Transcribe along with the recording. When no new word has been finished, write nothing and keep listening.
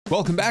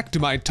Welcome back to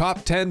my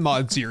top 10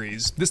 mod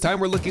series. This time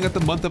we're looking at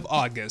the month of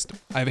August.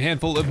 I have a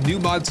handful of new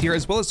mods here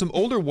as well as some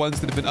older ones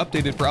that have been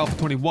updated for Alpha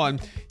 21.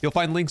 You'll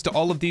find links to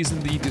all of these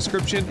in the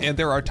description, and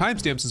there are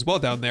timestamps as well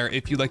down there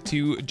if you'd like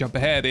to jump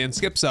ahead and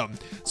skip some.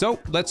 So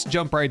let's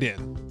jump right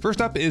in. First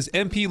up is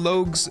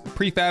MPLogue's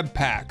Prefab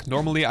pack.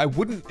 Normally I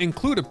wouldn't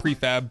include a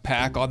prefab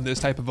pack on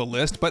this type of a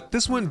list, but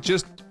this one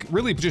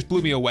really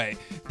blew me away.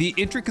 The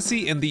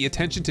intricacy and the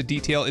attention to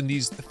detail in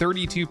these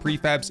 32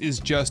 prefabs is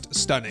just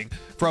stunning.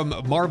 From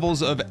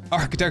marvels of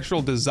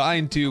architectural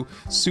design to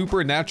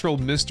supernatural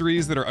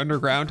mysteries that are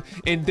underground,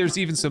 and there's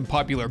even some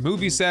popular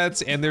movie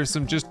sets, and there's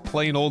some just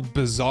plain old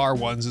bizarre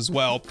ones as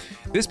well.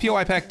 This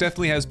POI pack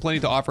definitely has plenty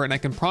to offer, and I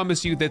can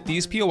promise you that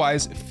these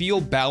POIs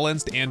feel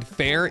balanced and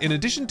fair, in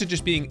addition to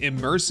just being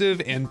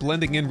immersive and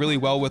blending in really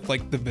well with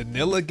like the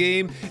vanilla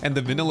game and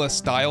the vanilla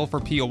style for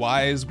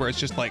POIs, where it's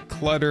just like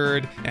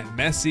cluttered and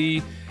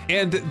messy.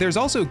 And there's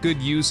also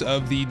good use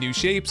of the new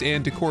shapes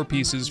and decor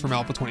pieces from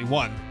Alpha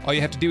 21. All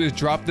you have to do is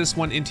drop this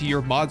one into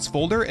your mods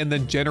folder and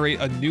then generate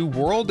a new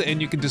world, and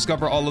you can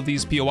discover all of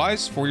these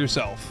POIs for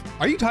yourself.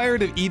 Are you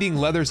tired of eating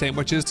leather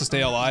sandwiches to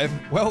stay alive?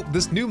 Well,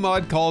 this new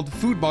mod called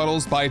Food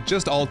Models by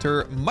Just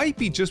Alter might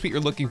be just what you're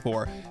looking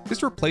for.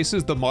 This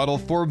replaces the model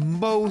for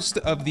most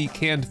of the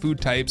canned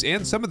food types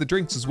and some of the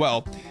drinks as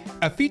well.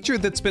 A feature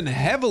that's been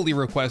heavily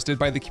requested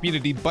by the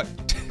community, but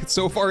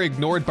so far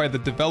ignored by the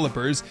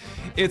developers.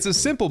 It's a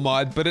simple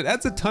mod, but it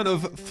adds a ton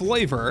of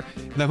flavor,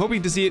 and I'm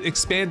hoping to see it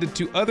expanded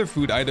to other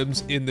food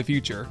items in the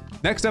future.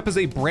 Next up is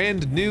a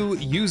brand new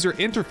user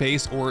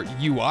interface, or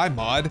UI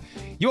mod.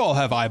 You all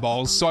have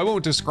eyeballs, so I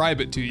won't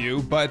describe it to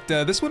you, but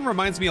this one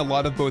reminds me a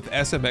lot of both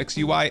SMX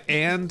UI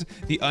and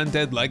the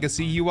Undead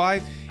Legacy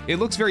UI. It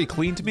looks very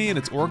clean to me, and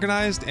it's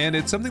organized, and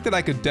it's something that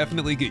I could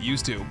definitely get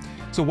used to.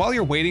 So while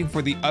you're waiting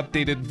for the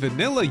updated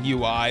vanilla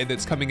UI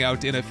that's coming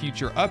out in a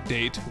future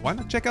update, why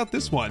not check out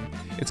this one?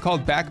 It's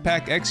called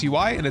Backpack X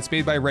UI, and it's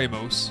made by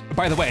Ramos.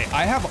 By the way,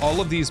 I have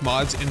all of these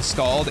mods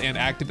installed and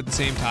active at the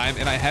same time,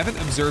 and I haven't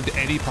observed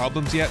any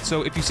problems yet,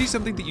 so if you see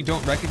something that you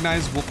don't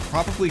recognize, we'll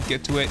probably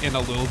get to it in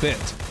a little bit.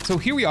 So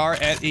here we are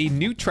at a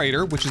new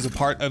trader, which is a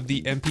part of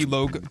the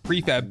MPLogue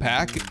Prefab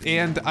pack,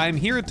 and I'm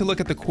here to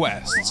look at the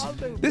quests.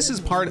 This is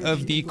part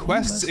of the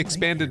quests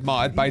expanded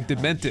mod by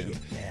Dementive,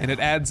 and it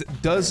adds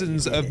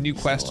dozens of new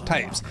quest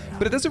types,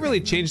 but it doesn't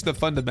really change the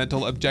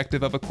fundamental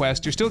objective of a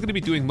quest. You're still going to be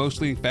doing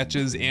mostly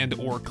fetches and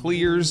or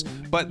clears,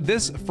 but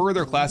this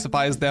further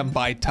classifies them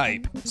by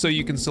type. So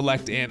you can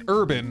select an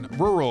urban,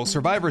 rural,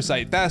 survivor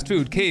site, fast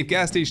food, cave,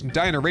 gas station,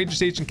 diner, ranger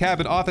station,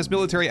 cabin, office,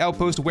 military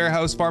outpost,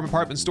 warehouse, farm,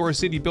 apartment, store,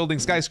 city, building,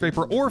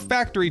 skyscraper, or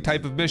factory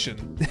type of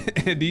mission.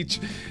 And each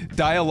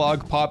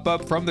dialogue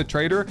pop-up from the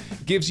trader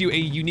gives you a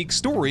unique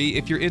story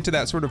if you're into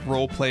that sort of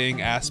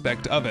role-playing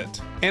aspect of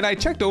it. And I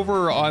checked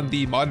over on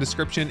the mod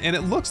description, and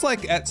it looks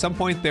like at some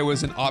point there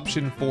was an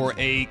option for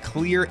a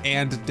clear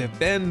and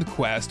defend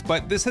quest,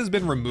 but this has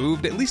been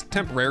removed, at least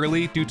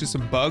temporarily, due to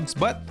some bugs,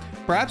 but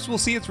perhaps we'll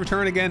see its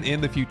return again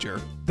in the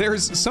future.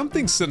 There's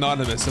something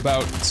synonymous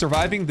about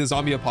surviving the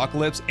zombie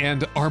apocalypse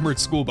and armored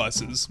school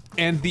buses,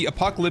 and the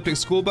apocalyptic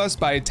school bus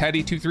by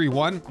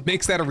Taddy231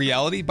 makes that a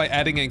reality by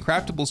adding a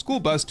craftable school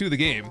bus to the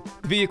game.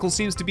 The vehicle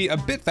seems to be a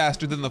bit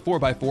faster than the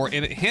 4x4,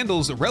 and it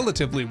handles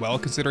relatively well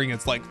considering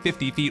it's like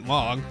 50 feet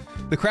long.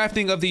 The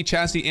crafting of the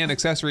chassis and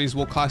accessories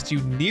will cost you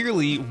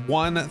nearly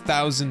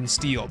 1,000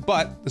 steel,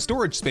 but the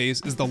storage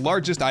space is the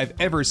largest I've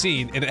ever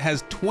seen, and it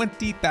has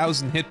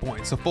 20,000 hit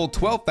points, a full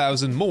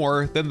 12,000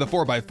 more than the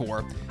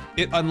 4x4.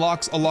 It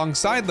unlocks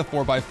alongside the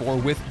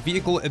 4x4 with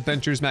Vehicle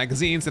Adventures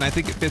magazines, and I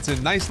think it fits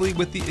in nicely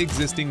with the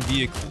existing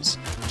vehicles.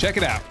 Check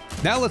it out.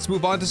 Now let's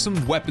move on to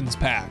some weapons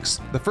packs.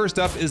 The first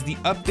up is the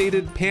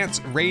updated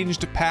Pants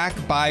Ranged pack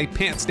by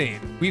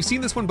Pantstain. We've seen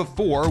this one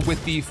before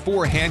with the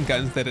 4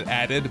 handguns that it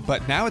added,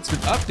 but now it's been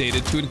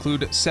updated to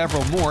include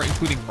several more,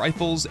 including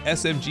rifles,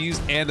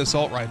 SMGs, and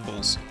assault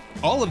rifles.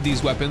 All of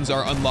these weapons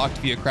are unlocked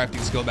via crafting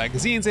skill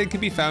magazines and can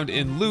be found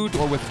in loot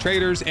or with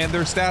traders, and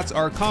their stats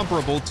are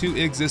comparable to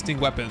existing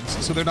weapons,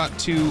 so they're not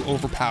too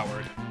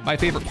overpowered. My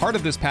favorite part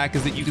of this pack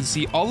is that you can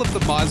see all of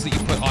the mods that you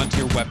put onto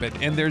your weapon,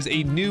 and there's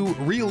a new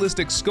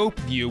realistic scope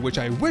view, which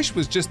I wish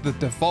was just the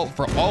default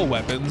for all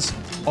weapons.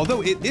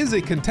 Although it is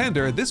a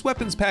contender, this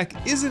weapons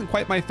pack isn't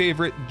quite my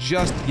favorite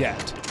just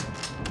yet.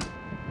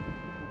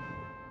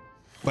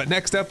 But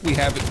next up, we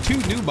have 2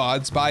 new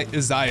mods by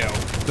Izio,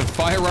 the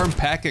Firearm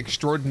Pack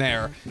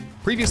Extraordinaire.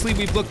 Previously,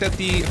 we've looked at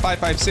the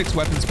 5.56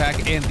 weapons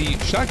pack and the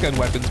shotgun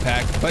weapons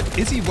pack, but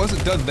Izzy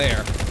wasn't done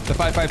there. The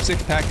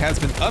 5.56 pack has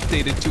been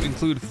updated to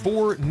include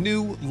 4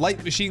 new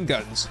light machine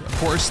guns. Of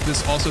course,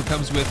 this also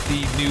comes with the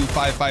new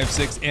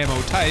 5.56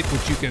 ammo type,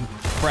 which you can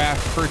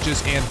craft,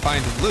 purchase, and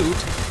find in loot.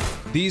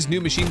 These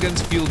new machine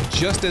guns feel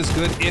just as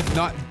good, if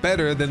not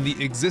better, than the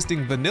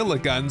existing vanilla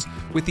guns,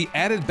 with the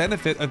added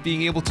benefit of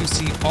being able to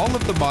see all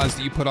of the mods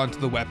that you put onto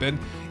the weapon,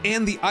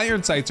 and the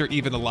iron sights are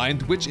even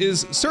aligned, which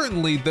is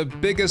certainly the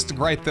biggest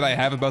gripe that I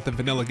have about the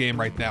vanilla game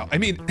right now. I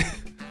mean,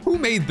 Who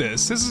made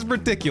this? This is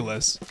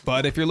ridiculous.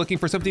 But if you're looking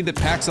for something that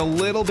packs a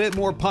little bit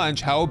more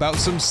punch, how about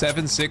some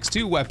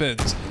 7.62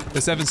 weapons? The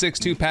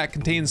 7.62 pack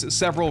contains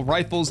several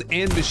rifles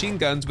and machine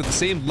guns with the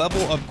same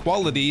level of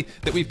quality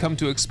that we've come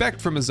to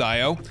expect from a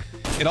Zio.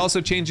 It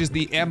also changes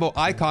the ammo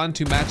icon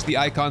to match the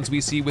icons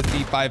we see with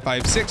the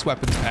 5.56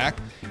 weapons pack.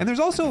 And there's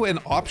also an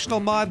optional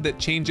mod that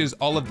changes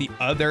all of the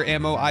other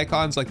ammo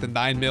icons like the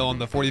 9mm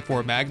and the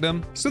 44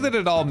 Magnum so that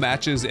it all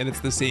matches and it's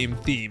the same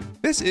theme.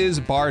 This is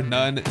bar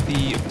none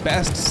the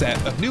best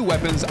set of new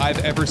weapons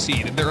I've ever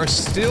seen, and there are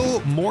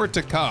still more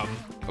to come.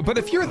 But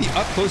if you're the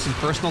up close and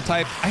personal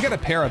type, I got a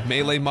pair of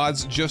melee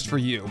mods just for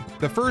you.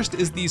 The first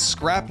is the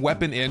Scrap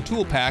Weapon and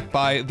Tool Pack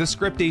by The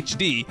Script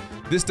HD.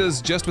 This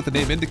does just what the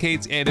name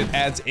indicates, and it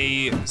adds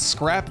a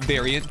scrap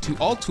variant to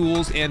all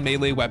tools and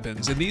melee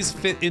weapons. And these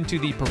fit into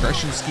the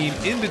progression scheme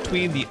in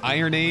between the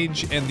Iron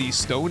Age and the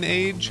Stone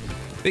Age.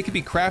 They can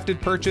be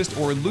crafted, purchased,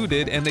 or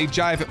looted, and they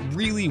jive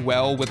really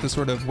well with the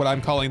sort of what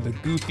I'm calling the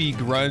goofy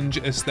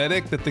grunge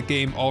aesthetic that the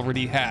game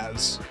already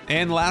has.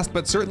 And last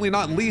but certainly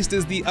not least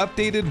is the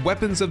updated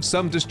Weapons of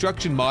Some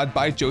Destruction mod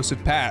by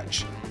Joseph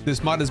Patch.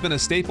 This mod has been a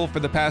staple for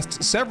the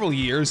past several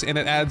years, and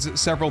it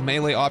adds several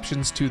melee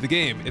options to the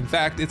game. In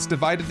fact, it's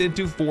divided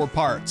into 4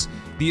 parts.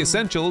 The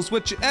Essentials,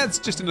 which adds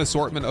just an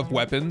assortment of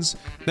weapons.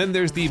 Then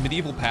there's the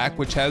Medieval Pack,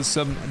 which has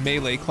some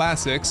melee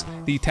classics.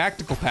 The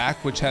Tactical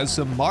Pack, which has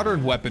some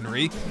modern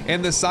weaponry.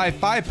 And the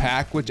Sci-Fi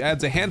Pack, which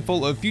adds a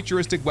handful of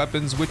futuristic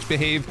weapons which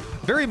behave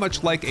very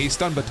much like a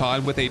stun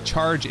baton with a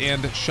charge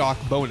and shock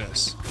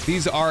bonus.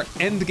 These are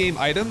endgame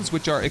items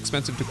which are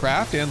expensive to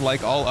craft, and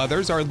like all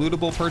others are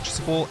lootable,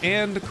 purchasable,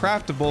 and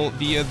craftable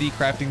via the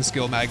crafting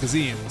skill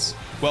magazines.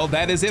 Well,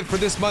 that is it for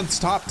this month's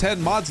top 10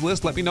 mods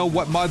list. Let me know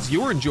what mods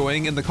you're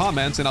enjoying in the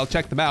comments and I'll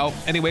check them out.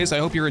 Anyways, I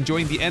hope you're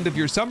enjoying the end of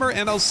your summer,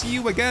 and I'll see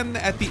you again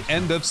at the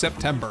end of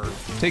September.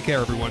 Take care,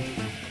 everyone.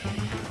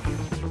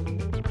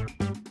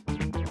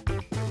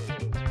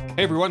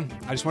 Hey everyone,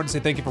 I just wanted to say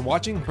thank you for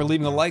watching, for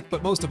leaving a like,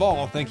 but most of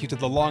all, thank you to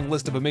the long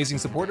list of amazing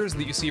supporters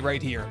that you see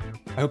right here.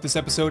 I hope this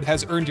episode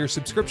has earned your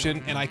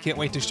subscription, and I can't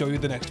wait to show you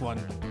the next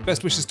one.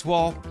 Best wishes to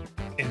all,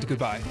 and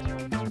goodbye.